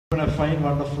A fine,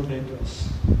 wonderful day to us.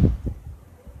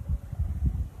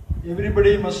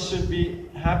 Everybody must be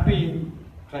happy in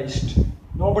Christ.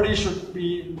 Nobody should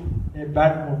be in a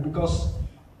bad mood, because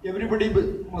everybody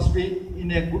must be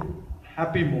in a good,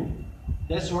 happy mood.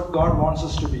 That's what God wants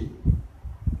us to be.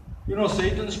 You know,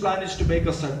 Satan's plan is to make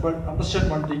us sad, but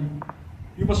understand one thing.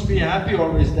 You must be happy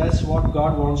always. That's what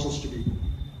God wants us to be.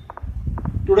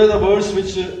 Today the verse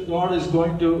which God is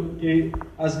going to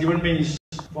has given me is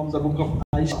from the book of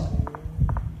Isaiah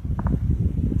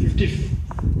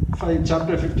 55,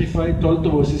 chapter 55,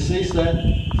 12th verse. It says that,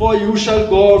 "For you shall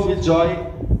go out with joy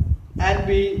and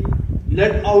be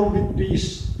led out with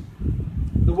peace."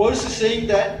 The verse is saying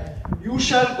that you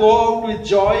shall go out with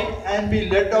joy and be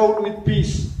led out with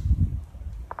peace.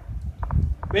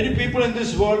 Many people in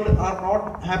this world are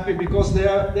not happy because they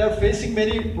are facing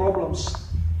many problems.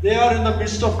 They are in the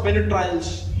midst of many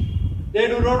trials. They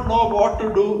do not know what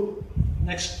to do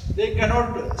next. They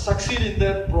cannot succeed in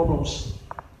their problems.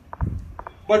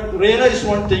 But realize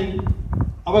one thing,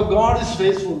 our God is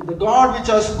faithful. The God which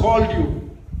has called you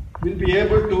will be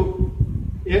able to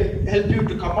help you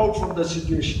to come out from the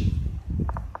situation.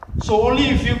 So only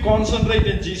if you concentrate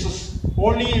in Jesus,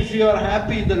 only if you are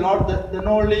happy in the Lord, then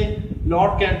only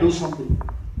Lord can do something.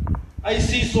 I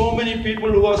see so many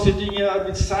people who are sitting here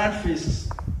with sad faces.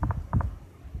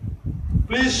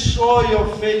 Please show your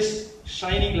face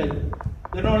shining light.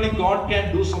 Then only God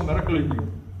can do some miracle in you.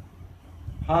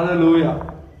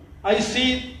 Hallelujah. I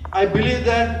believe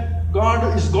that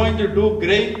God is going to do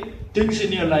great things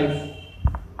in your life.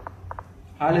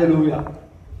 Hallelujah.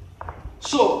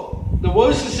 So, the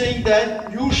verse is saying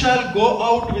that you shall go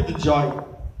out with joy.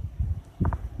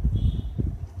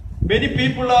 Many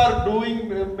people are doing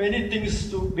many things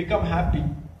to become happy.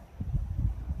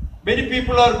 Many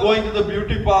people are going to the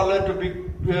beauty parlor to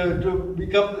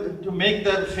make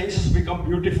their faces become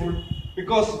beautiful.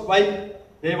 Because why?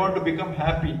 They want to become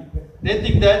happy. They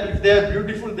think that if they are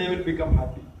beautiful, they will become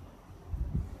happy.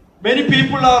 Many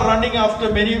people are running after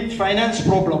many finance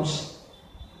problems.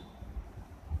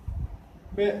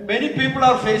 Many people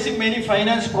are facing many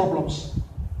finance problems.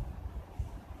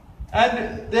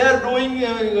 And they are trying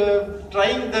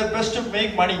their best to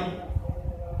make money.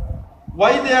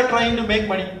 Why they are trying to make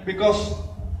money? Because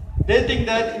they think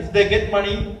that if they get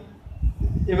money,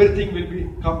 everything will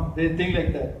come. They think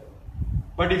like that.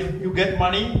 But if you get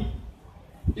money,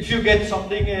 if you get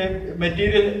something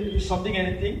material, something,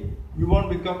 anything, you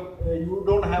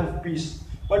don't have peace.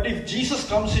 But if Jesus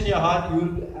comes in your heart, you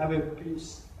will have a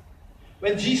peace.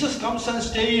 When Jesus comes and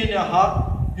stays in your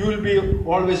heart, you will be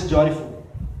always joyful.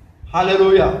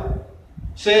 Hallelujah.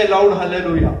 Say aloud,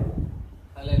 hallelujah.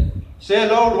 Hallelujah. Say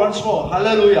aloud once more,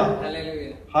 hallelujah.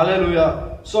 Hallelujah.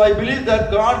 Hallelujah. So I believe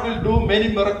that God will do many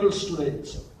miracles today.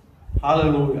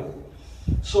 Hallelujah.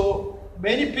 So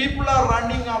many people are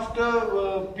running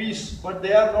after peace, but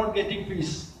they are not getting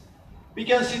peace. We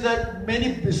can see that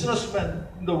many businessmen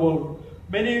in the world,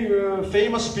 many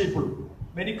famous people,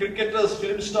 many cricketers,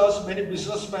 film stars, many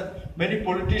businessmen, many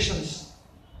politicians,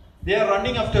 they are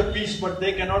running after peace, but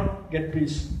they cannot get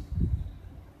peace.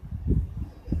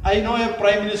 I know a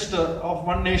prime minister of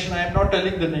one nation, I am not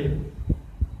telling the name.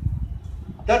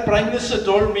 That prime minister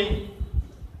told me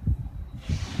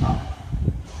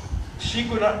she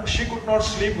could not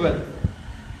sleep well.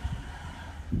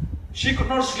 She could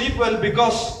not sleep well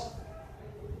because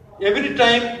every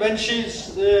time when she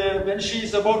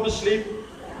is about to sleep,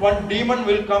 one demon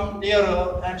will come near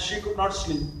her and she could not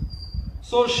sleep.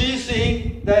 So she is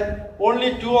saying that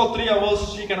only 2 or 3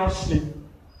 hours she cannot sleep.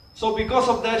 So because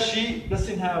of that, she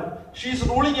is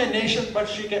ruling a nation, but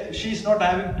she is not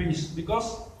having peace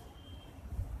because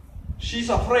she is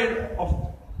afraid of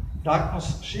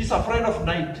darkness. She is afraid of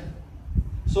night.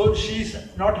 So she is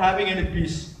not having any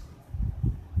peace.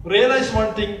 Realize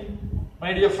one thing,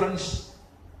 my dear friends.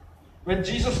 When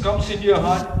Jesus comes into your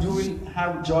heart, you will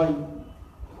have joy.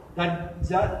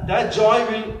 That joy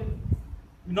will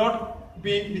not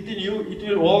be within you, it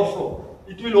will overflow.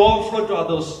 It will overflow to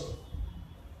others.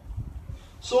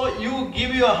 So you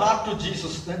give your heart to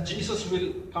Jesus, then Jesus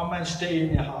will come and stay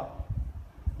in your heart.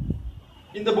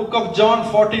 In the book of John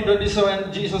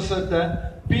 14:27, Jesus said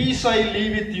that, "Peace I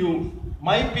leave with you,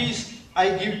 my peace I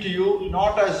give to you,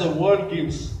 not as the world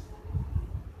gives."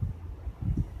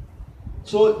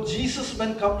 So Jesus,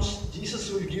 when comes, Jesus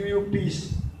will give you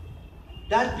peace.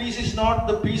 That peace is not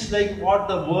the peace like what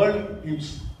the world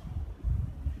gives.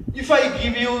 If I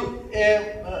give you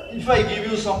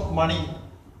some money,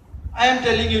 I am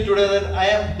telling you today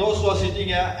that those who are sitting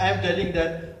here, I am telling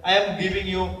that I am giving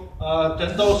you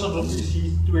 10,000 rupees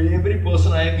each. To every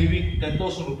person I am giving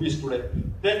 10,000 rupees today.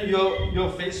 Then your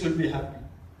face will be happy.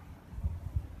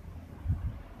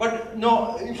 But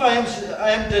no, if I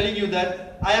am telling you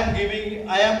that I am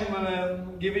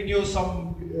giving you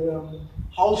some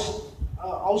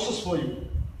houses for you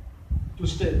to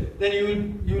stay, then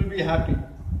you will be happy.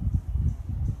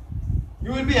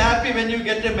 You will be happy when you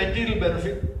get a material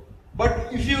benefit.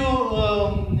 But if you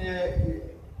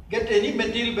get any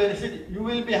material benefit, you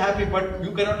will be happy, but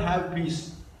you cannot have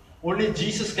peace. Only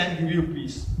Jesus can give you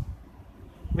peace.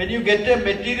 When you get a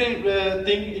material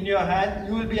thing in your hand,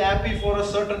 you will be happy for a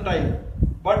certain time.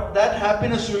 But that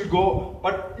happiness will go.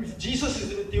 But if Jesus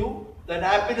is with you, that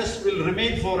happiness will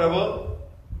remain forever,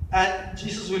 and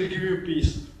Jesus will give you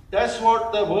peace. That's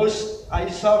what the verse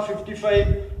Isaiah 55,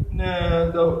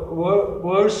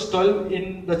 verse 12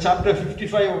 in the chapter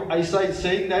 55 of Isaiah is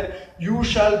saying that you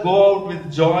shall go out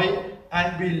with joy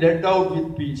and be led out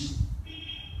with peace.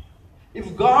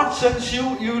 If God sends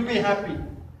you, you will be happy.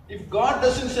 If God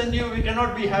doesn't send you, we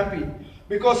cannot be happy.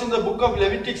 Because in the book of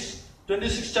Leviticus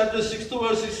 26 chapter 6th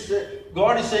verse,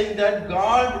 God is saying that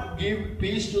God give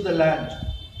peace to the land.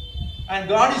 And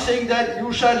God is saying that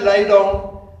you shall lie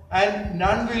down and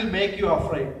none will make you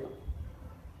afraid.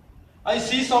 I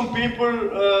see some people,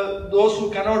 those who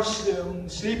cannot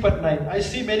sleep at night. I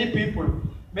see many people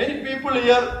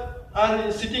here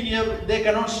are sitting here, they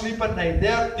cannot sleep at night. They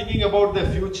are thinking about their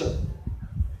future.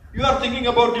 You are thinking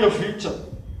about your future.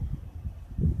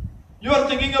 You are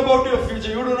thinking about your future.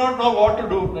 You do not know what to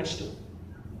do next.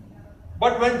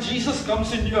 But when Jesus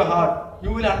comes into your heart,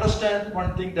 you will understand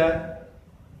one thing, that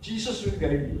Jesus will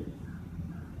guide you.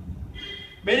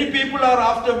 Many people are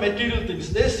after material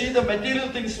things. They see the material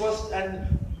things first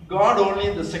and God only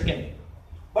in the second.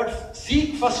 But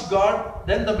seek first God,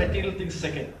 then the material things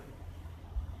second.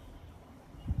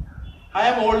 I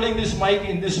am holding this mic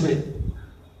in this way.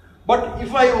 But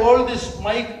if I hold this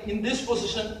mic in this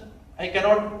position, I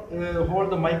cannot hold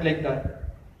the mic like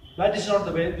that. That is not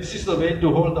the way. This is the way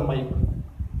to hold the mic.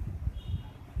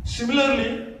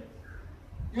 Similarly,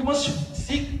 you must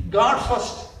seek God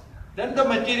first, then the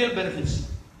material benefits.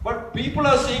 But people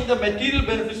are seeing the material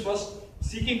benefits first,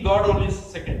 seeking God only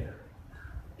second.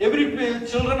 Every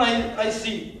children I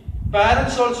see,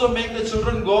 parents also make the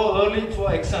children go early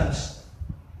for exams.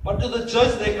 But to the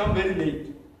church they come very late.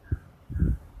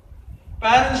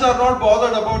 Parents are not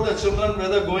bothered about the children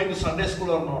whether going to Sunday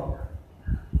school or not.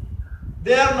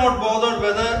 They are not bothered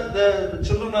whether the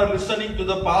children are listening to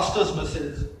the pastor's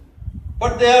message.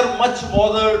 But they are much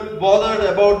bothered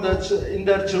about in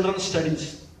their children's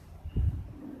studies.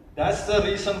 That's the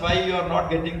reason why you are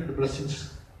not getting the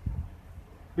blessings.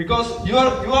 Because you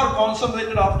are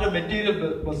concentrated after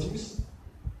material blessings.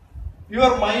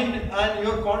 Your mind and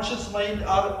your conscious mind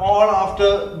are all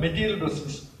after material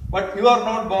blessings. But you are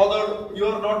not bothered, you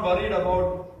are not worried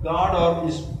about God or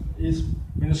His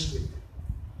ministry.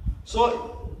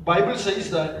 So, Bible says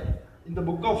that in the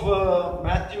book of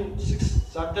Matthew 6,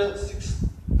 chapter 6,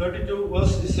 32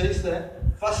 verse, it says that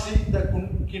first seek the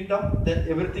kingdom, then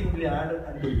everything will be added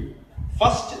unto you.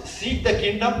 First seek the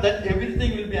kingdom, then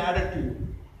everything will be added to you.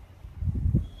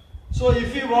 So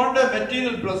if you want a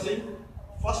material blessing,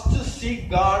 first seek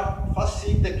God, first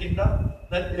seek the kingdom,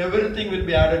 then everything will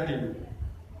be added to you.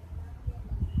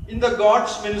 In the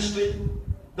God's ministry,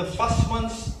 the first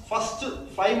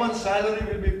 5 months salary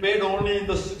will be paid only in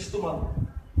the 6th month.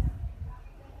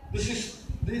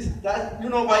 You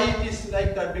know why it is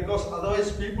like that? Because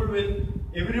otherwise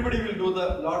everybody will do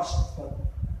the Lord's work.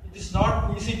 It is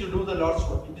not easy to do the Lord's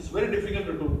work. It is very difficult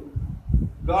to do.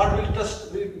 God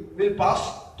will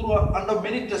pass through under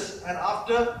many tests, and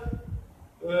after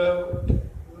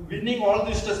winning all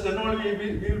these tests, then only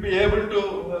we will be able to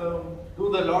do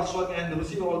the Lord's work and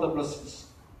receive all the blessings.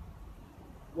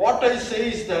 What I say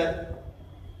is that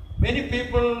many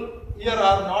people here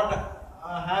are not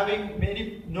having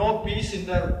not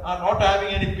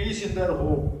having any peace in their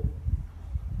home.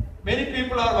 Many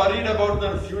people are worried about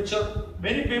their future.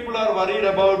 Many people are worried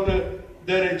about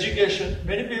their education.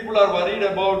 Many people are worried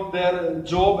about their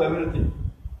job, everything.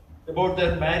 About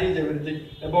their marriage, everything.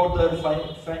 About their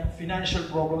financial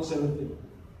problems, everything.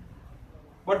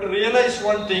 But realize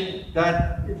one thing,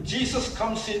 that if Jesus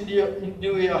comes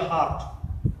into your heart,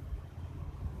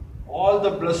 all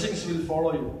the blessings will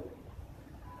follow you.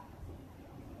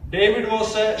 David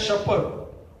was a shepherd.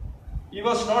 He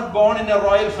was not born in a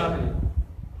royal family.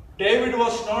 David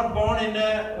was not born in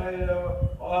a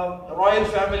royal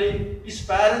family. His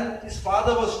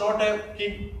father was not a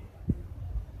king.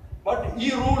 But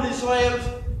he ruled Israel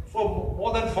for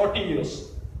more than 40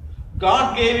 years.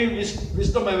 God gave him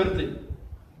wisdom, everything.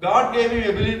 God gave him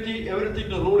ability, everything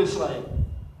to rule Israel.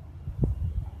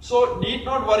 So need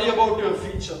not worry about your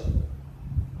future.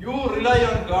 You rely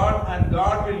on God and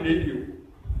God will lead you.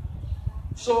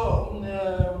 So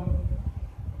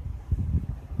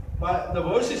but the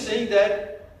verse is saying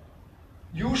that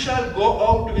you shall go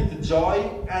out with joy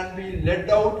and be led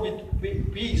out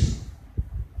with peace.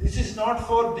 This is not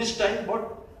for this time,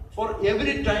 but for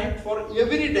every time, for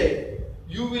every day.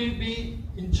 You will be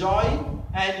in joy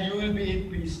and you will be in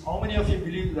peace. How many of you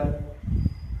believe that?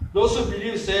 Those who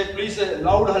believe say, please say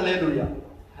loud hallelujah.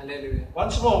 Hallelujah.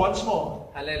 Once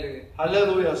more. Hallelujah.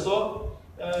 Hallelujah. So,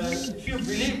 if you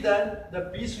believe that,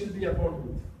 the peace will be upon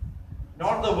you.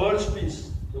 Not the world's peace.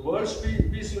 The world's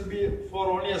peace will be for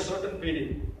only a certain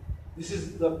period. This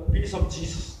is the peace of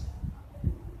Jesus.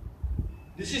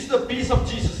 This is the peace of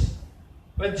Jesus.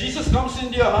 When Jesus comes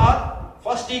into your heart,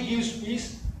 first He gives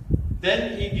peace,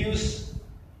 then He gives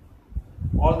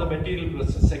all the material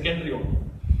blessings, secondary only.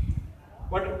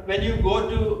 But when you go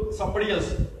to somebody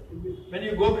else, when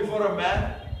you go before a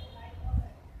man,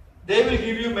 they will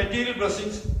give you material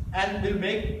blessings and will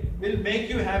make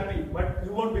you happy, but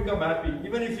you won't become happy.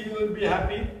 Even if you will be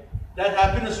happy, that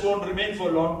happiness won't remain for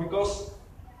long, because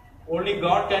only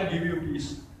God can give you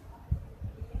peace.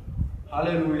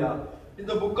 Hallelujah. In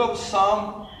the book of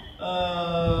Psalms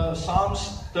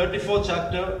 34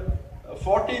 chapter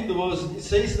 14th verse, it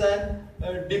says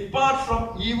that depart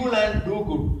from evil and do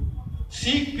good,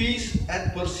 seek peace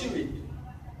and pursue it.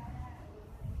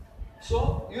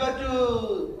 So you have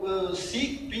to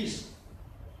seek peace.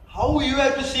 How you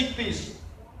have to seek peace?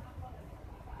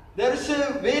 There is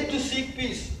a way to seek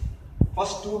peace.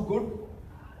 First do good,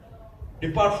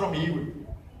 depart from evil.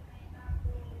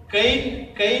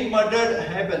 Cain murdered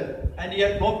Abel and he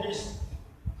had no peace.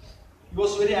 He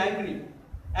was very angry.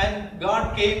 And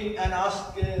God came and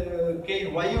asked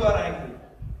Cain, why you are angry?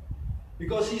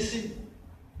 Because he sinned.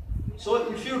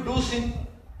 So if you do sin,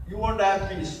 you won't have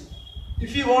peace.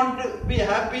 If you want to be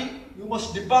happy, you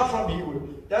must depart from evil.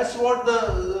 That's what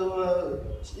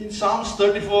in Psalms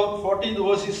 34, 14th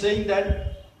verse is saying,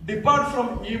 that depart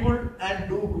from evil and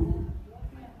do good.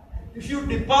 If you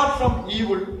depart from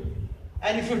evil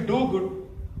and if you do good,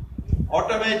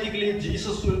 automatically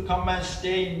Jesus will come and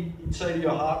stay inside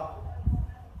your heart.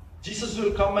 Jesus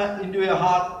will come into your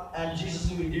heart and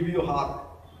Jesus will give you a heart.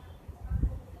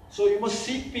 So you must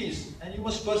seek peace and you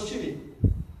must pursue it.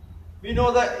 We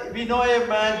know a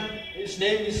man, his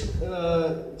name is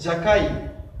Zacchaeus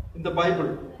in the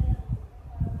Bible.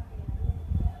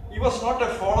 He was not a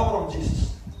follower of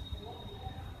Jesus.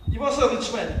 He was a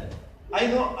rich man.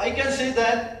 I can say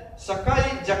that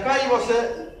Zacchaeus was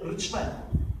a rich man.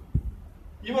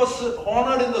 He was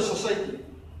honored in the society.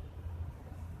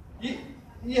 He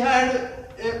had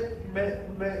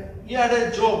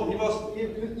a job.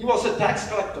 He was a tax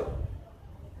collector.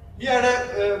 He had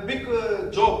a big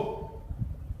job.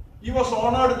 He was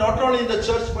honored not only in the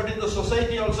church but in the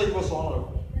society also he was honored.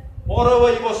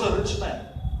 Moreover, he was a rich man.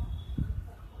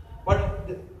 But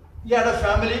he had a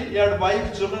family, he had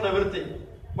wife, children, everything.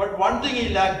 But one thing he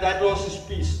lacked, that was his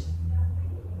peace.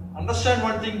 Understand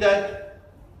one thing, that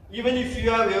even if you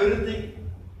have everything,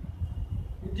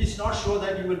 it is not sure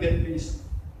that you will get peace.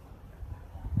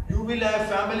 You will have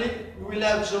family, you will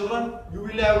have children, you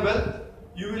will have wealth,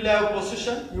 you will have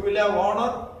position, you will have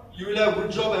honor, you will have good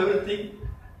job, everything.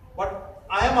 But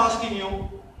I am asking you,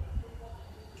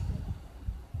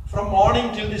 from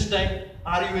morning till this time,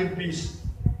 are you in peace?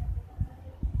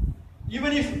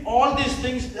 Even if all these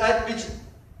things that which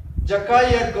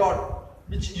Zacchaeus had got,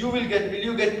 which you will get, will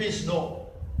you get peace? No.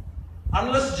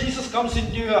 Unless Jesus comes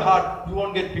into your heart, you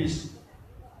won't get peace.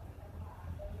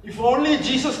 If only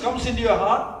Jesus comes into your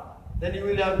heart, then you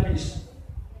will have peace.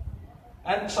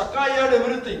 And Zacchaeus had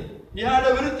everything. He had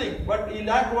everything, but he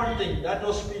lacked one thing, that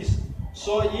was peace.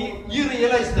 So he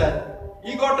realized that.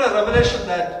 He got a revelation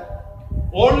that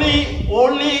only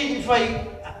if I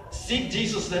seek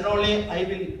Jesus, then only I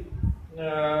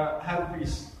will have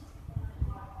peace.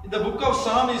 In the book of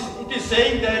Psalms, it is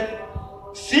saying that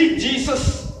seek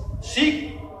Jesus,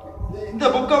 seek. In the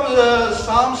book of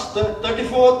Psalms,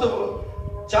 34th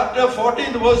chapter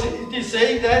 14th verse, it is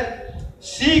saying that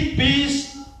seek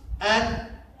peace and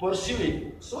pursue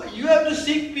it. So you have to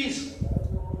seek peace.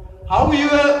 How you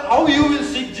will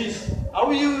seek Jesus?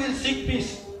 How you will seek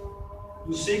peace?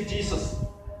 You seek Jesus.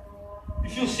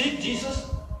 If you seek Jesus,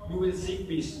 you will seek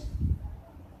peace.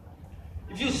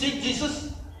 If you seek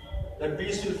Jesus, then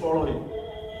peace will follow you.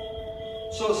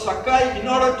 So Zacchaeus, in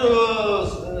order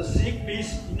to seek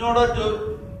peace, in order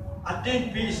to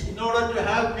attain peace, in order to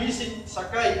have peace in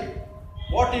Zacchaeus,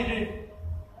 what he did?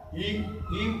 He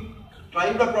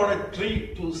climbed up on a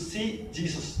tree to see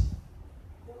Jesus.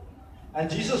 And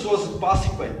Jesus was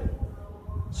passing by.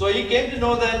 So he came to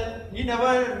know that he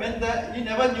never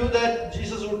knew that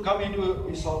Jesus would come into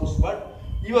his house. But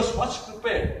he was much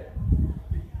prepared.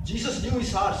 Jesus knew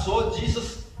his heart. So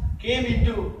Jesus came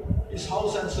into his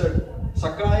house and said,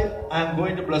 Zacchaeus, I am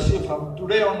going to bless you. From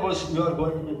today onwards, you are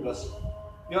going to be blessed.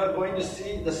 You are going to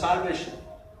see the salvation.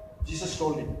 Jesus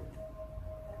told him.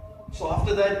 So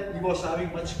after that, he was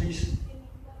having much peace.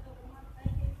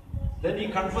 Then he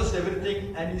confessed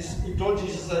everything and he told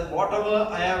Jesus that whatever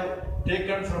I have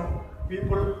taken from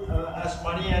people as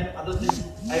money and other things,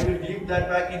 I will give that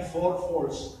back in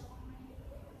fourfolds.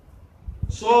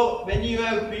 So when you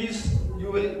have peace,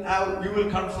 you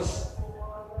will confess.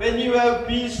 When you have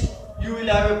peace, you will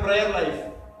have a prayer life.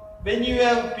 When you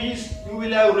have peace, you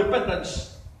will have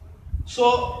repentance.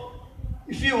 So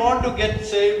if you want to get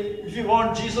saved, if you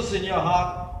want Jesus in your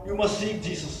heart, you must seek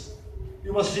Jesus.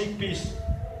 You must seek peace.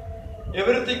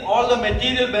 Everything, all the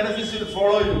material benefits will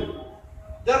follow you.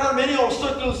 There are many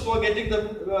obstacles for getting the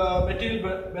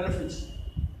material benefits.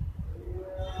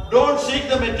 Don't seek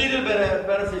the material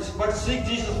benefits, but seek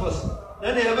Jesus first.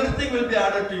 Then everything will be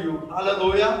added to you.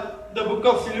 Hallelujah. The book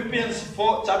of Philippians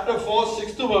 4, chapter 4,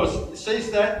 6th verse, it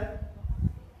says that,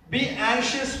 be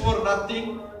anxious for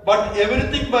nothing, but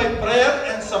everything by prayer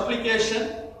and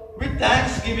supplication, with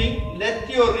thanksgiving, let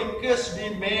your requests be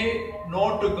made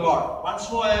known to God.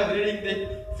 Once more I am reading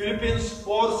the Philippians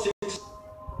 4, 6.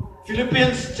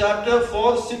 Philippians chapter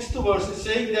 4, 6th verse is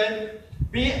saying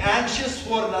that, be anxious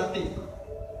for nothing.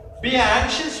 Be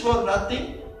anxious for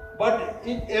nothing, but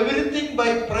in everything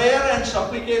by prayer and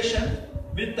supplication,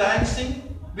 with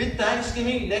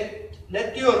thanksgiving,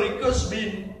 let your requests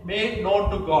be made known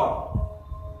to God.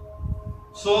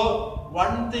 So,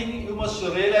 one thing you must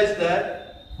realize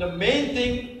that the main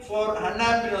thing for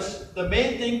unhappiness, the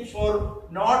main thing for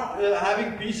not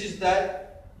having peace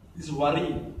is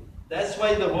worry. That's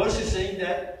why the verse is saying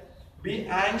that, be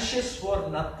anxious for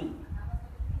nothing.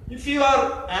 If you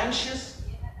are anxious,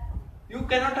 you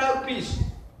cannot have peace.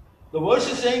 The verse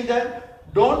is saying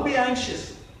that, don't be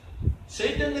anxious.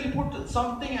 Satan will put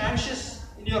something anxious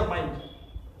in your mind.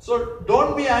 So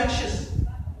don't be anxious.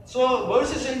 So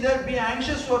verse is saying that, be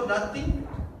anxious for nothing,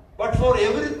 but for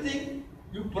everything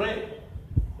you pray.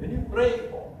 When you pray,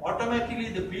 automatically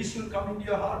the peace will come into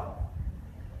your heart.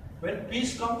 When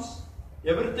peace comes,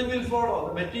 everything will follow.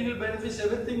 The material benefits,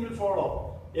 everything will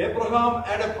follow. Abraham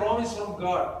had a promise from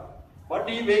God, but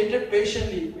he waited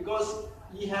patiently because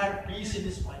he had peace in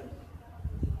his mind.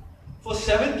 For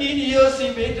 17 years he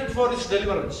waited for his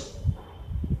deliverance.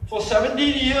 For 17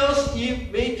 years he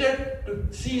waited to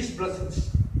see his blessings.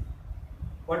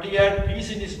 But he had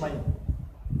peace in his mind.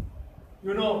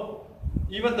 You know,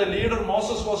 even the leader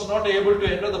Moses was not able to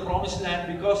enter the promised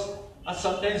land because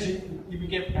sometimes he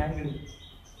became angry.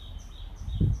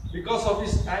 Because of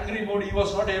his angry mood, he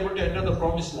was not able to enter the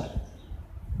promised land.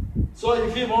 So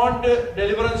if you want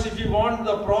deliverance, if you want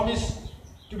the promise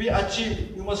to be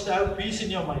achieved, you must have peace in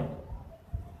your mind.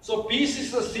 So peace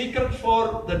is the secret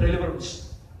for the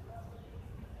deliverance.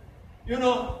 You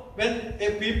know, when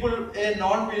a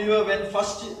non-believer,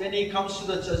 when he comes to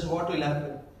the church, what will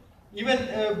happen? Even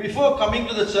before coming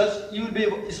to the church,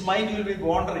 his mind will be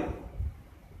wandering.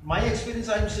 My experience,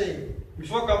 I am saying,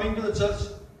 before coming to the church,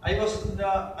 I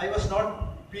was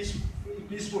not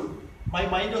peaceful. My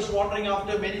mind was wandering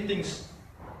after many things.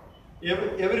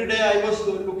 Every day I was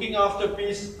looking after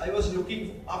peace. I was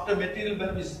looking after material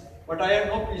benefits, but I had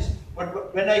no peace.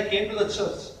 But when I came to the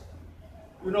church,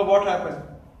 you know what happened?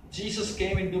 Jesus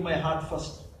came into my heart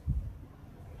first.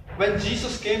 When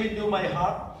Jesus came into my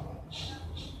heart,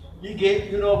 He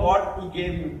gave, you know what He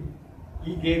gave you?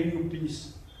 He gave you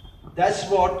peace. That's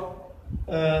what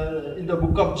in the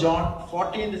book of John,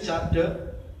 14th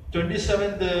chapter,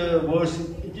 27th verse,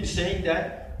 it is saying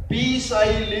that, peace I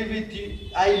leave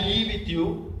with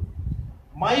you,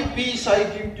 my peace I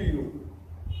give to you,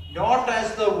 not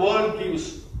as the world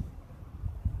gives.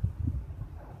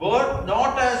 But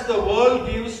not as the world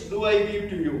gives do I give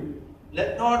to you.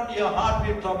 Let not your heart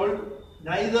be troubled,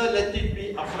 neither let it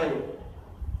be afraid.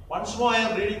 Once more I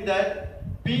am reading that.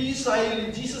 Peace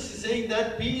Jesus is saying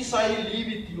that, peace I leave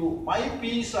with you, my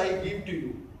peace I give to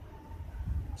you.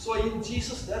 So in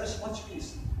Jesus there is much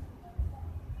peace.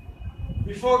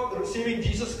 Before receiving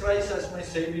Jesus Christ as my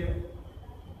Savior,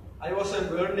 I was a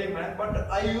worldly man, but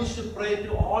I used to pray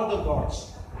to all the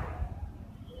gods.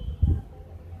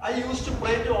 I used to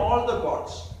pray to all the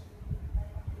gods.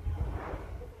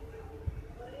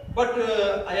 But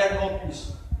I had no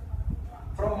peace.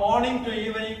 From morning to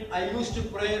evening, I used to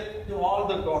pray to all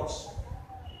the gods.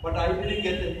 But I didn't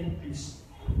get any peace.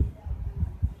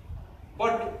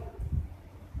 But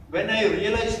when I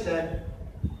realized that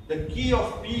the key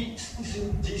of peace is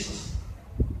in Jesus,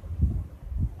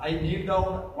 I kneeled down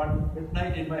one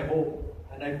midnight in my home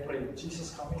and and I prayed,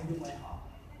 Jesus, come into my heart.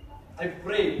 I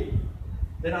prayed.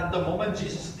 Then at the moment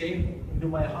Jesus came into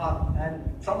my heart,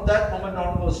 and from that moment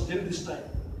onwards till this time,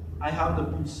 I have the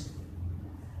peace.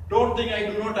 Don't think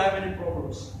I do not have any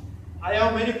problems. I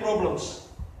have many problems.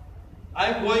 I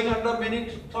am going under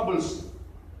many troubles.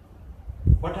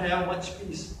 But I have much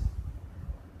peace.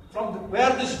 From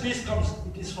where this peace comes,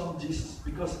 it is from Jesus.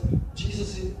 Because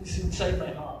Jesus is inside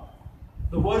my heart.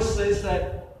 The word says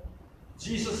that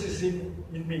Jesus is in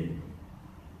me.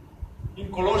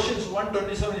 In Colossians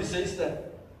 1:27 it says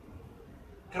that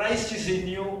Christ is in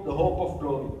you, the hope of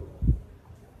glory.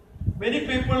 Many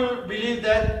people believe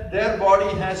that their body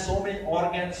has so many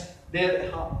organs,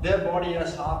 their body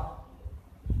has heart.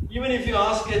 Even if you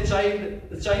ask a child,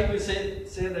 the child will say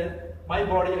that my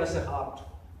body has a heart.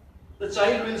 The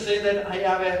child will say that I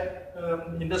have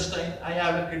a intestine, I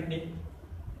have a kidney.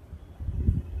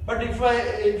 But if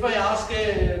I ask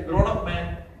a grown-up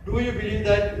man, do you believe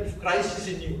that if Christ is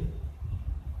in you?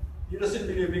 He doesn't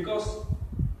believe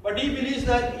but he believes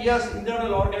that he has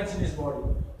internal organs in his body.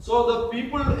 So all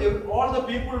the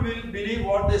people will believe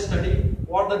what they study,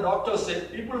 what the doctors say.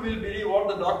 People will believe what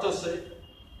the doctors say.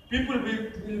 People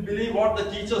will believe what the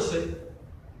teachers say.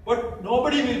 But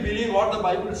nobody will believe what the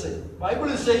Bible says. Bible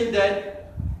is saying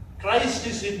that Christ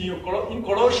is in you. In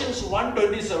Colossians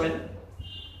 1:27,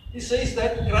 it says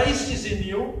that Christ is in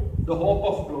you, the hope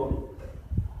of glory.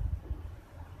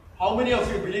 How many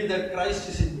of you believe that Christ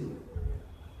is in you?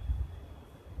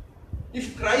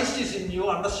 If Christ is in you,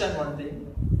 understand one thing.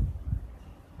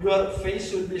 Your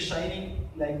face will be shining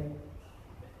like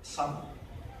sun.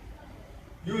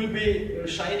 You will be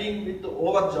shining with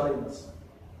overjoyedness.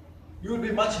 You will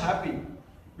be much happy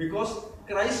because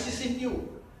Christ is in you.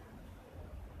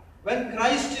 When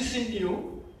Christ is in you,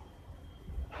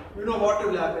 you know what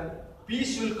will happen?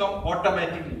 Peace will come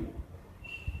automatically.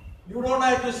 You don't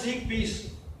have to seek peace.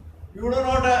 You do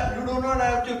not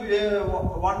have to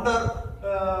wonder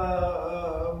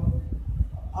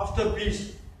after peace.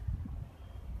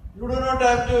 You do not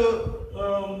have to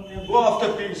go after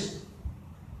peace.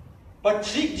 But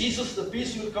seek Jesus, the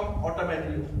peace will come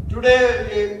automatically.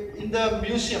 Today in the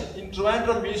museum, in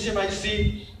Trivandrum Museum, I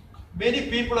see many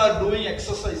people are doing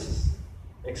exercises.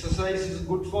 Exercise is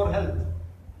good for health.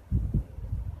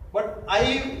 But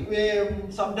I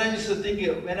sometimes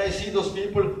think when I see those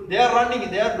people, they are running,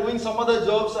 they are doing some other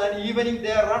jobs, and evening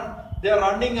they are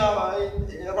running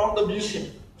around the museum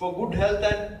for good health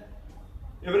and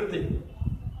everything.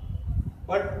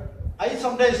 But I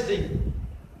sometimes think,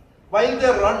 while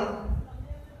they run,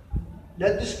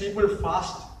 let these people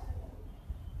fast.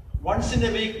 Once in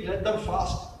a week, let them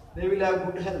fast. They will have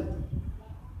good health.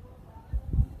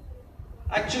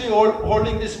 Actually,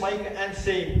 holding this mic and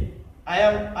saying,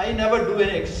 I never do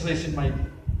any exercise in my day.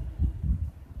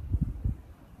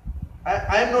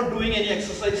 I am not doing any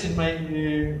exercise in my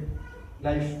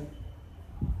life.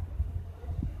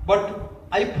 But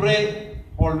I pray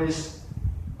always.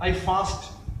 I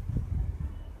fast.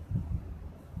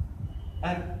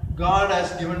 And God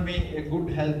has given me a good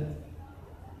health.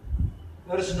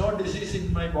 There is no disease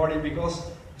in my body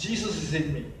because Jesus is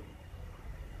in me.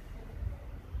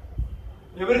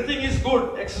 Everything is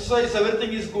good. Exercise,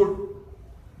 everything is good.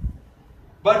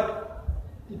 But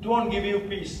it won't give you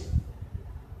peace.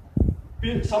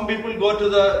 Some people go to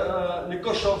the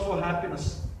liquor shop for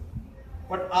happiness.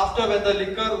 But after, when the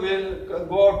liquor will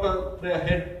go out of their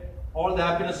head, all the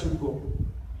happiness will go.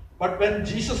 But when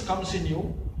Jesus comes in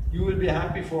you, you will be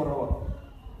happy forever.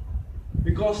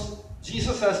 Because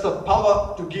Jesus has the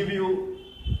power to give you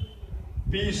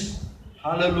peace.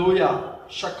 Hallelujah.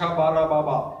 Shakabara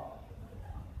Baba.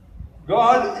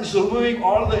 God is removing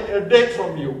all the headache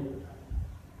from you.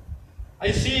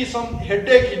 I see some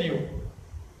headache in you.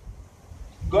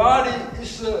 God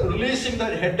is releasing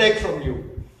that headache from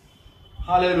you.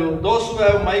 Hallelujah. Those who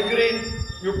have migraine,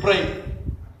 you pray.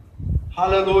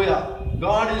 Hallelujah.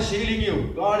 God is healing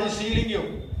you. God is healing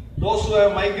you. Those who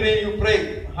have migraine, you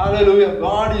pray. Hallelujah.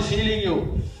 God is healing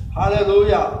you.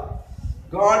 Hallelujah.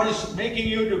 God is making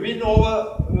you to win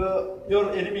over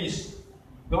your enemies.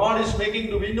 God is making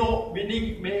you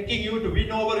to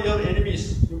win over your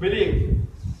enemies. You believe?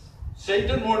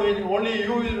 Satan won't win. Only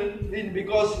you will win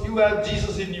because you have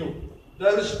Jesus in you.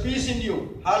 There is peace in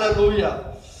you.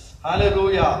 Hallelujah.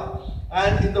 Hallelujah.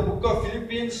 And in the book of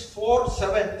Philippians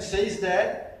 4:7 it says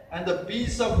that, and the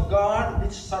peace of God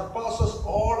which surpasses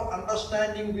all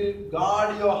understanding will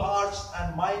guard your hearts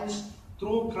and minds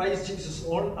through Christ Jesus.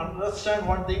 Understand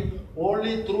one thing,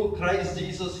 only through Christ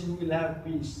Jesus you will have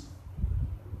peace.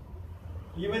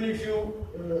 Even if you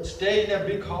stay in a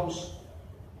big house,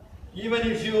 even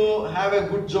if you have a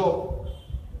good job,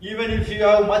 Even if you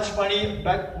have much money,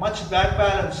 much bank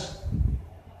balance,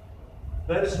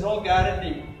 there is no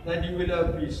guarantee that you will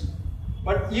have peace.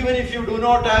 But even if you do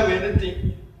not have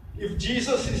anything, if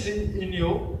Jesus is in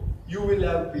you, you will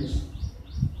have peace.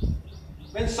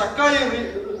 When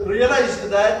Zacchaeus realized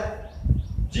that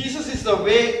Jesus is the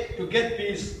way to get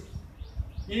peace,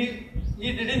 he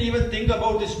didn't even think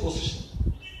about his position.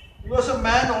 He was a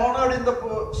man honored in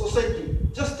the society.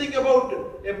 Just think about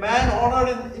a man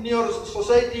honored in your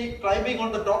society climbing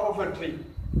on the top of a tree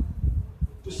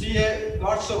to see a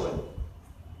God's servant.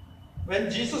 When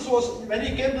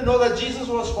he came to know that Jesus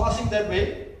was passing that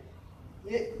way,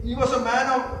 he was a man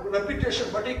of reputation,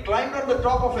 but he climbed on the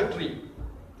top of a tree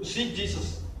to see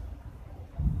Jesus.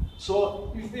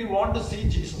 So, if we want to see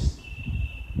Jesus,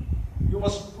 you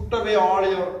must put away all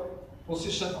your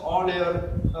position, all your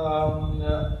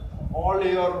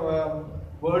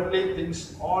worldly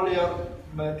things, all your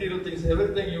material things,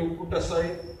 everything you put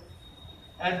aside,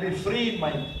 and be free in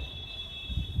mind.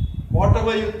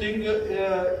 Whatever you think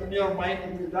in your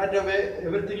mind, that away,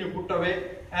 everything you put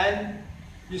away, and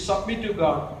you submit to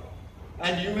God,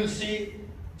 and you will see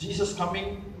Jesus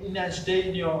coming in and stay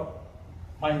in your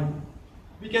mind.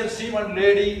 We can see one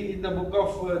lady in the book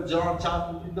of John,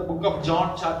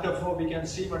 chapter 4. We can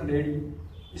see one lady.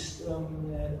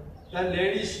 That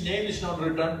lady's name is not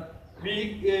written.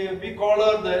 We call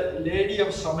her the Lady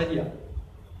of Samaria.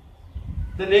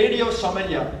 The Lady of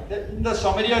Samaria. In the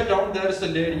Samaria town, there is a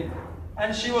lady,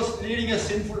 and she was leading a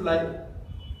sinful life.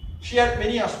 She had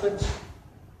many husbands,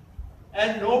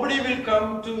 and nobody will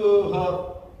come to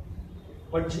her.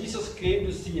 But Jesus came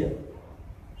to see her.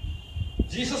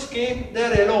 Jesus came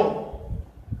there alone.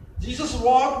 Jesus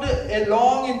walked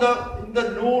along in the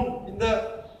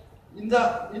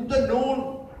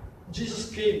noon. Jesus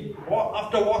came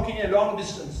after walking a long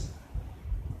distance.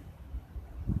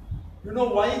 You know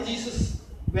why Jesus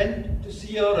went to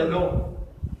see her alone?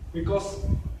 Because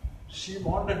she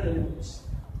wanted deliverance.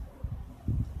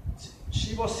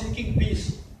 She was seeking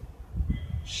peace.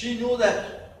 She knew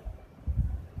that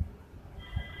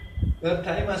her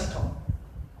time has come.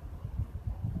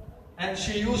 And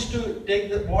she used to take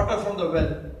the water from the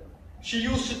well. She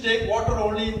used to take water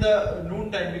only in the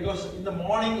noon time, because in the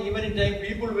morning, evening time,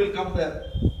 people will come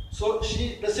there. So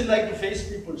she doesn't like to face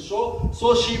people.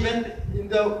 So she went in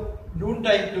the noon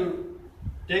time to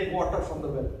take water from the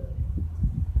well.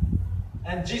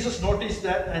 And Jesus noticed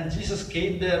that, and Jesus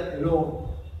came there alone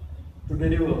to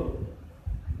deliver.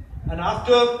 And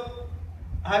after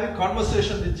having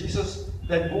conversation with Jesus,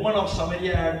 that woman of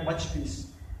Samaria had much peace.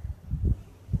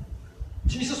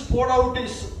 Jesus poured out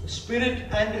his Spirit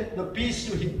and the peace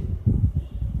to him.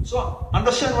 So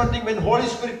understand one thing, when Holy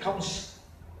Spirit comes,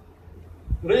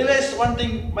 realize one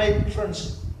thing, my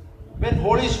friends, when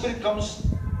Holy Spirit comes,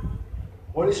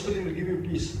 Holy Spirit will give you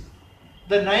peace.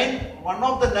 One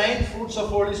of the 9 fruits of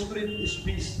Holy Spirit is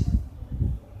peace.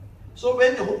 So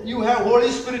when you have Holy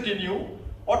Spirit in you,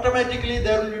 automatically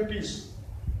there will be peace.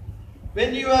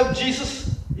 When you have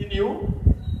Jesus in you,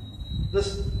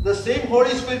 the same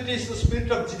Holy Spirit is the Spirit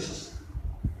of Jesus.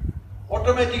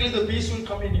 Automatically the peace will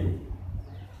come in you.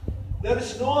 There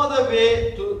is no other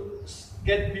way to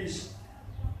get peace.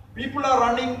 People are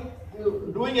running,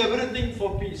 doing everything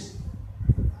for peace.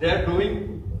 They are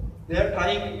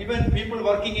trying, even people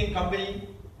working in company,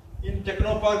 in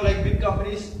Technopark, like big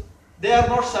companies, they are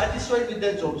not satisfied with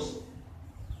their jobs.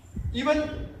 Even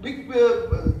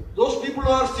those people who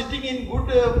are sitting in good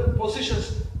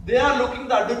positions, they are looking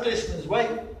the advertisements. Why?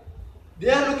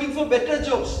 They are looking for better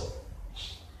jobs.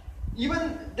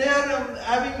 Even they are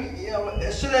having,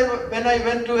 yesterday when I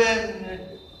went to a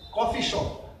coffee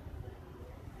shop,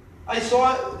 I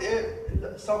saw a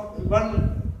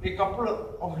couple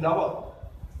of lovers.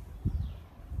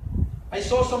 I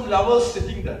saw some lovers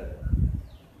sitting there.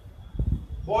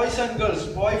 Boys and girls,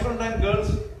 boyfriend and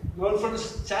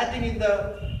girlfriends chatting in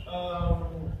the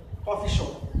coffee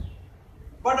shop.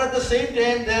 But at the same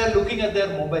time, they are looking at their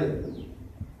mobile.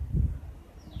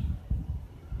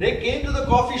 They came to the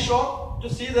coffee shop to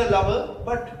see their lover,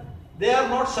 but they are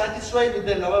not satisfied with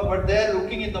their lover, but they are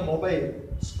looking in the mobile,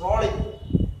 scrolling.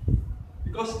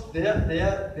 Because they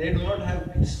do not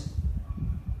have peace.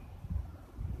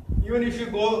 Even if you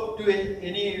go to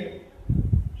any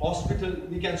hospital,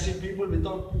 we can see people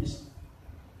without peace.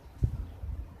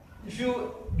 If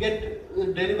you get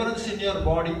deliverance in your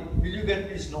body, will you get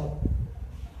peace? No.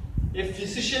 A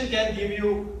physician can give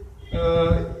you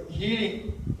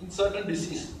healing in certain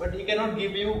disease, but he cannot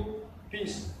give you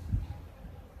peace.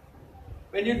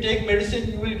 When you take medicine,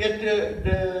 you will get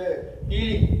the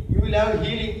healing. You will have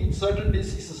healing in certain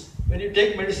diseases when you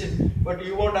take medicine, but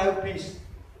you won't have peace.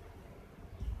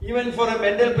 Even for a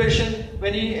mental patient,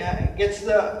 when he gets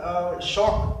the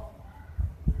shock,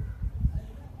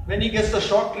 when he gets the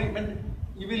shock treatment,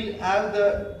 he will have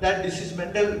that disease,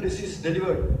 mental disease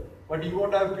delivered, but he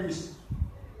won't have peace.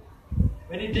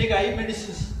 When he take eye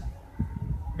medicines,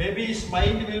 maybe his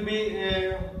mind will be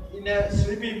in a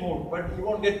sleepy mood, but he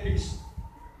won't get peace.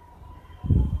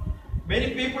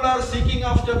 Many people are seeking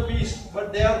after peace,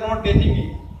 but they are not getting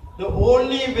it. The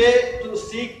only way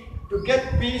to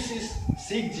get peace is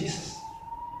seek Jesus.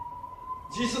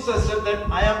 Jesus has said that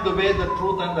I am the way, the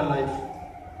truth and the life.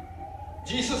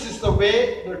 Jesus is the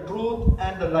way, the truth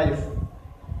and the life.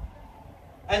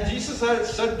 And Jesus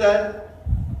has said that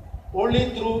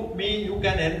only through me you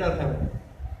can enter heaven.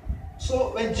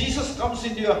 So when Jesus comes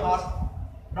into your heart,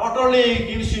 not only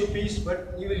He gives you peace,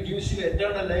 but He will give you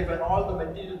eternal life and all the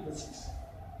material blessings.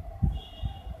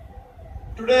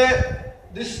 Today,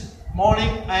 this morning,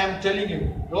 I am telling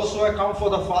you, those who have come for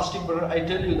the fasting prayer, I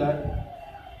tell you that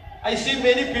I see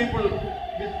many people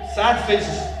with sad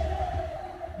faces.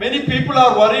 Many people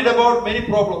are worried about many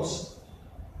problems.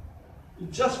 You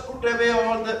just put away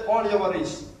all your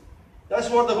worries. That's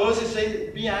what the verse is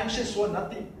saying. Be anxious for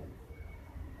nothing.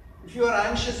 If you are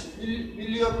anxious, will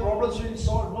your problems be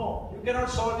solved? No, you cannot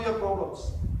solve your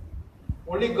problems.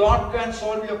 Only God can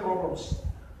solve your problems.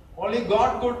 Only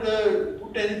God could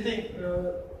put anything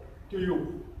to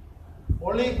you.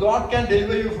 Only God can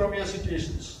deliver you from your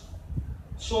situations.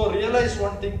 So realize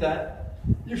one thing, that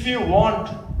if you want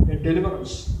a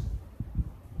deliverance,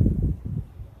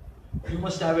 you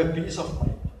must have a peace of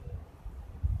mind.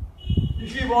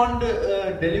 If you want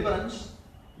deliverance,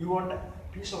 you want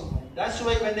peace of mind. That's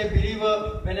why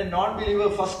when a non-believer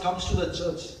first comes to the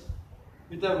church,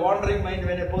 with a wandering mind,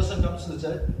 when a person comes to the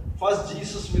church, first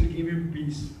Jesus will give him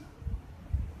peace.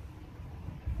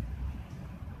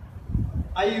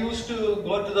 I used to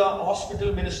go to the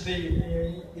hospital ministry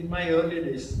in my early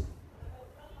days.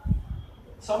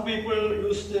 Some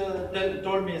people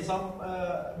told me, some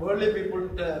worldly people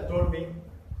told me,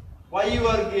 why you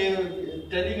are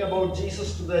telling about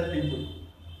Jesus to that people?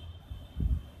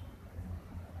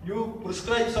 You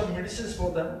prescribe some medicines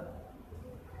for them.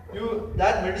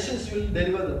 That medicines will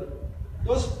deliver them.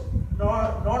 Those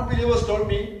non-believers told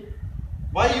me,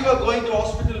 why you are going to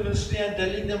hospital ministry and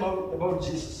telling them about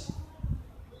Jesus?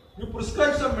 You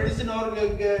prescribe some medicine or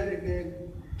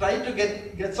try to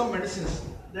get some medicines.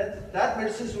 That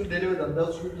medicines will deliver them.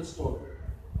 Those people told.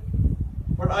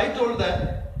 But I told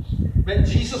that when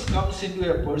Jesus comes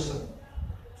into a person,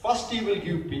 first He will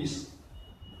give peace,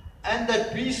 and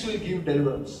that peace will give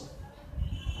deliverance.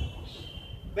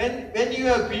 When you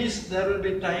have peace, there will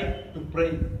be time to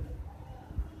pray.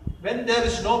 When there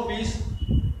is no peace,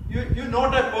 you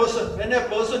note a person. When a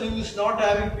person who is not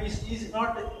having peace, he is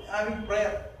not having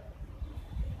prayer.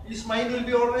 His mind will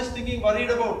be always thinking, worried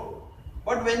about.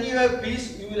 But when you have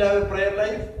peace, you will have a prayer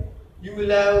life. You will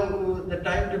have the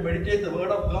time to meditate the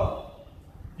word of God.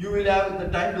 You will have the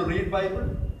time to read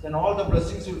Bible. Then all the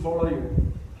blessings will follow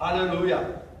you.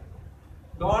 Hallelujah.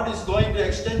 God is going to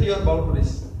extend your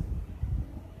boundaries.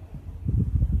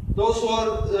 Those who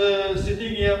are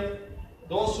sitting here,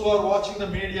 those who are watching the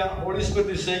media, Holy Spirit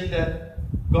is saying that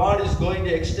God is going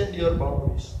to extend your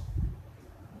boundaries.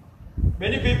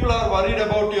 Many people are worried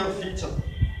about your future.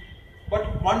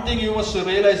 But one thing you must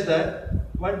realize, that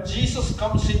when Jesus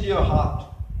comes into your heart,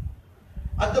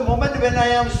 at the moment when I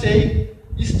am saying,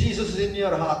 is Jesus in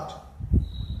your heart?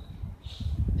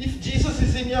 If Jesus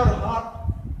is in your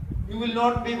heart, you will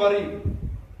not be worried.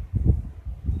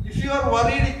 If you are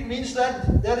worried, it means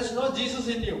that there is no Jesus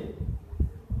in you.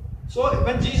 So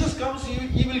when Jesus comes,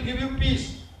 He will give you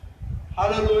peace.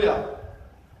 Hallelujah.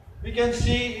 We can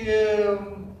see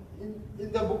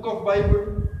in the book of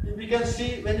Bible, we can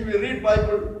see when we read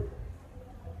Bible,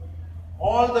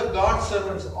 all the God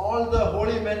servants, all the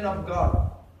holy men of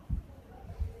God,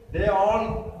 they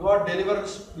all got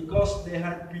deliverance because they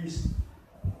had peace.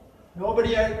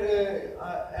 Nobody had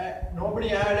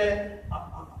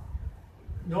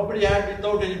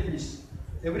without any peace.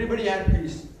 Everybody had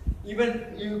peace.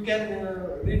 Even you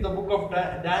can read the book of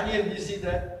Daniel, we see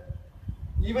that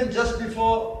even just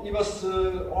before he was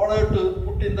ordered to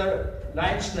put in the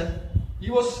lion's den, he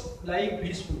was lying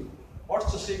peacefully.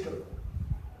 What's the secret?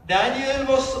 Daniel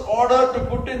was ordered to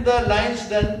put in the lion's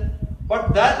den,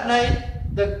 but that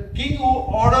night the king who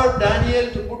ordered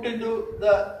Daniel to put into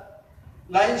the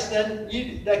lion's den,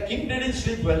 the king didn't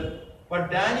sleep well,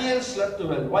 but Daniel slept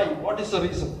well. Why? What is the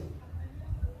reason?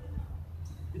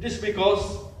 It is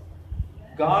because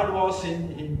God was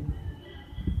in him.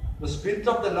 The Spirit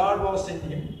of the Lord was in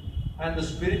him, and the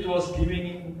Spirit was giving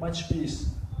him much peace.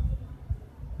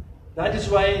 That is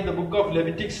why in the book of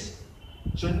Leviticus,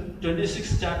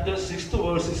 26 chapter 6th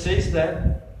verse, it says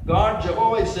that God,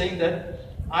 Jehovah is saying that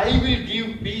I will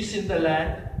give peace in the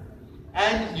land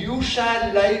and you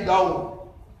shall lie down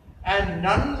and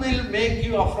none will make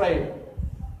you afraid.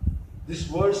 This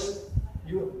verse,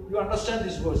 you understand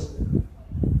this verse.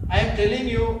 I am telling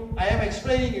you, I am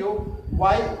explaining you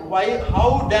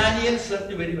how Daniel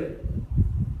slept very well.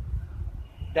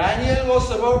 Daniel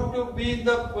was about to be in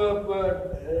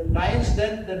the lions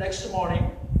den the next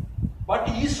morning, but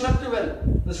he slept well.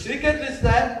 The secret is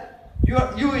that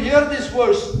you hear this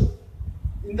verse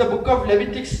in the book of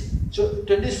Leviticus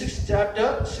 26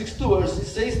 chapter 6th verse. It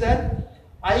says that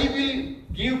I will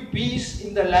give peace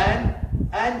in the land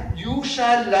and you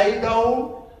shall lie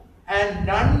down and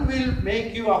none will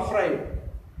make you afraid.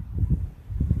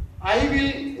 I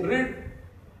will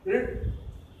rid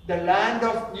the land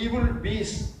of evil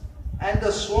beasts and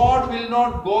the sword will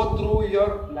not go through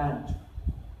your land.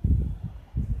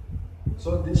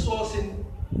 So this was in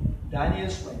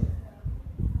Daniel's mind.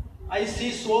 I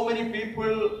see so many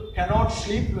people cannot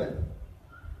sleep well.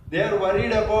 They are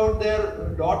worried about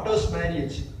their daughter's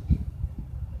marriage.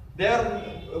 They are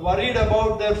worried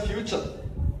about their future.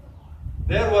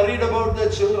 They are worried about their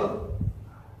children.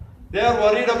 They are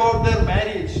worried about their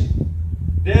marriage.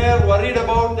 They are worried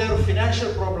about their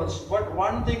financial problems. But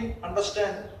one thing,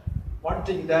 understand one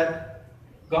thing, that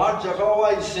God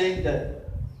Jehovah is saying that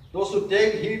those who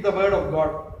take heed the word of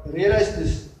God, realize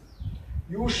this.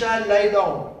 You shall lie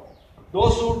down.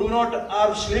 Those who do not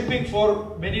are sleeping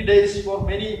for many days, for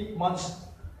many months,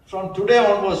 from today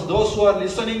onwards, those who are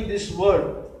listening this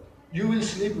word, you will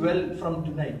sleep well from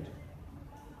tonight.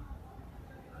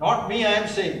 Not me, I am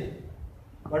saying.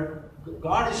 But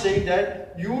God is saying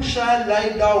that you shall lie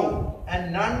down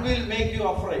and none will make you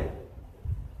afraid.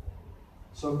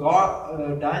 So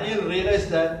Daniel realized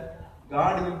that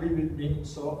God will be with me,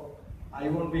 so I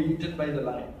won't be eaten by the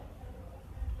lion.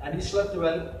 And he slept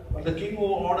well. But the king who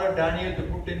ordered Daniel to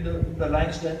put in the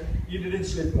lion's den, he didn't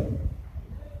sleep well.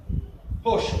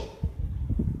 Push.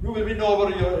 You will win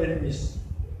over your enemies.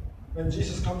 When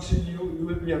Jesus comes in you, you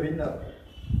will be a winner,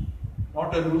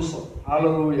 not a loser.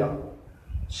 Hallelujah.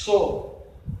 So,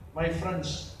 my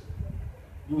friends,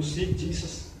 you seek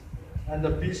Jesus and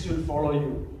the peace will follow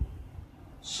you.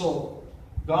 So,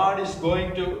 God is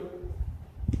going to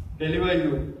deliver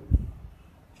you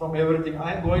from everything.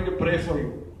 I am going to pray for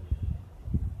you.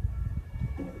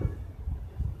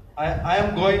 I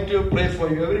am going to pray for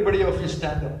you. Everybody of you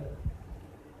stand up.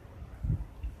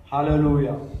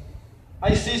 Hallelujah.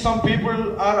 I see some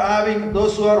people are having,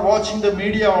 those who are watching the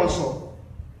media also,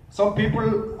 some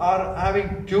people are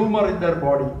having tumor in their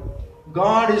body.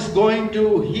 God is going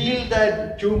to heal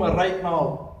that tumor right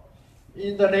now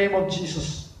in the name of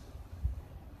Jesus.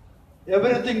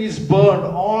 Everything is burned.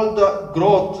 All the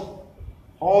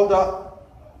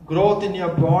growth in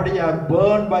your body are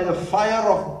burned by the fire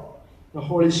of the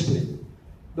Holy Spirit.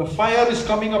 The fire is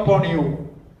coming upon you.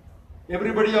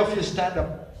 Everybody of you stand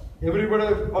up.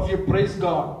 Everybody of you praise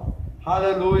God.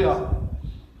 Hallelujah.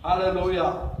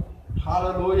 Hallelujah.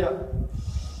 Hallelujah.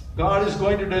 God is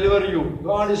going to deliver you.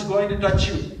 God is going to touch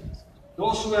you.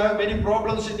 Those who have many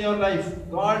problems in your life,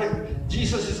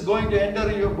 Jesus is going to enter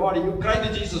your body. You cry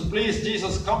to Jesus, please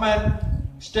Jesus, come and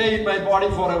stay in my body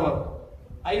forever.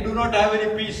 I do not have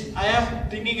any peace. I am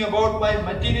thinking about my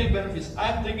material benefits. I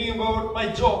am thinking about my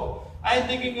job. I am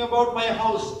thinking about my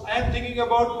house. I am thinking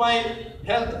about my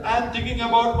health. I am thinking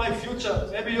about my future.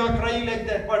 Maybe you are crying like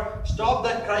that, but stop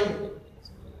that crying.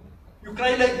 You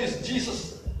cry like this,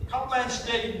 Jesus, come and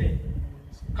stay in me.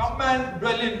 Come and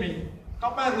dwell in me.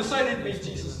 Come and reside in me,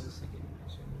 Jesus.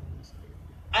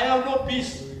 I have no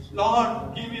peace.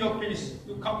 Lord, give me your peace.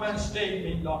 You come and stay in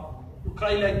me, Lord. You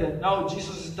cry like that. Now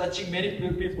Jesus is touching many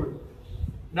people.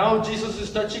 Now Jesus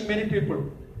is touching many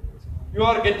people. You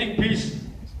are getting peace.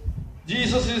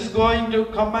 Jesus is going to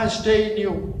come and stay in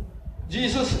you.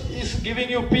 Jesus is giving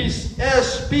you peace.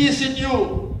 Yes, peace in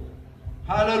you.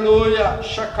 Hallelujah.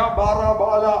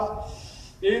 Shakabarabala.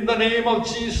 In the name of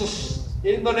Jesus.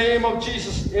 In the name of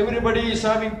Jesus. Everybody is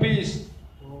having peace.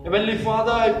 Heavenly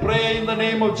Father, I pray in the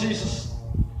name of Jesus.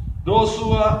 Those who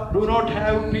do not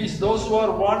have peace, those who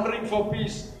are wandering for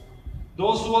peace,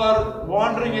 those who are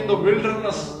wandering in the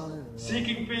wilderness,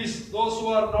 seeking peace, those who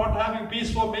are not having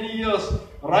peace for many years,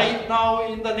 right now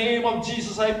in the name of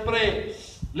Jesus I pray,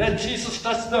 let Jesus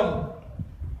touch them.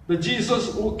 The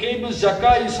Jesus who came to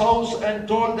Zaccai's house and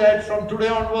told that from today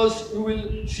onwards you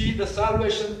will see the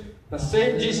salvation, the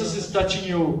same Jesus is touching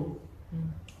you.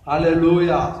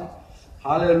 Hallelujah.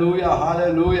 Hallelujah.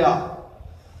 Hallelujah.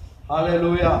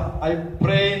 Hallelujah. I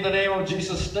pray in the name of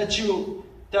Jesus, touch you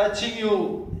touching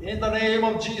you. In the name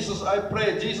of Jesus, I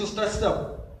pray. Jesus, touch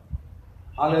them.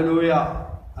 Hallelujah.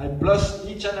 I bless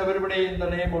each and everybody in the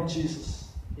name of Jesus.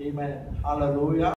 Amen. Hallelujah.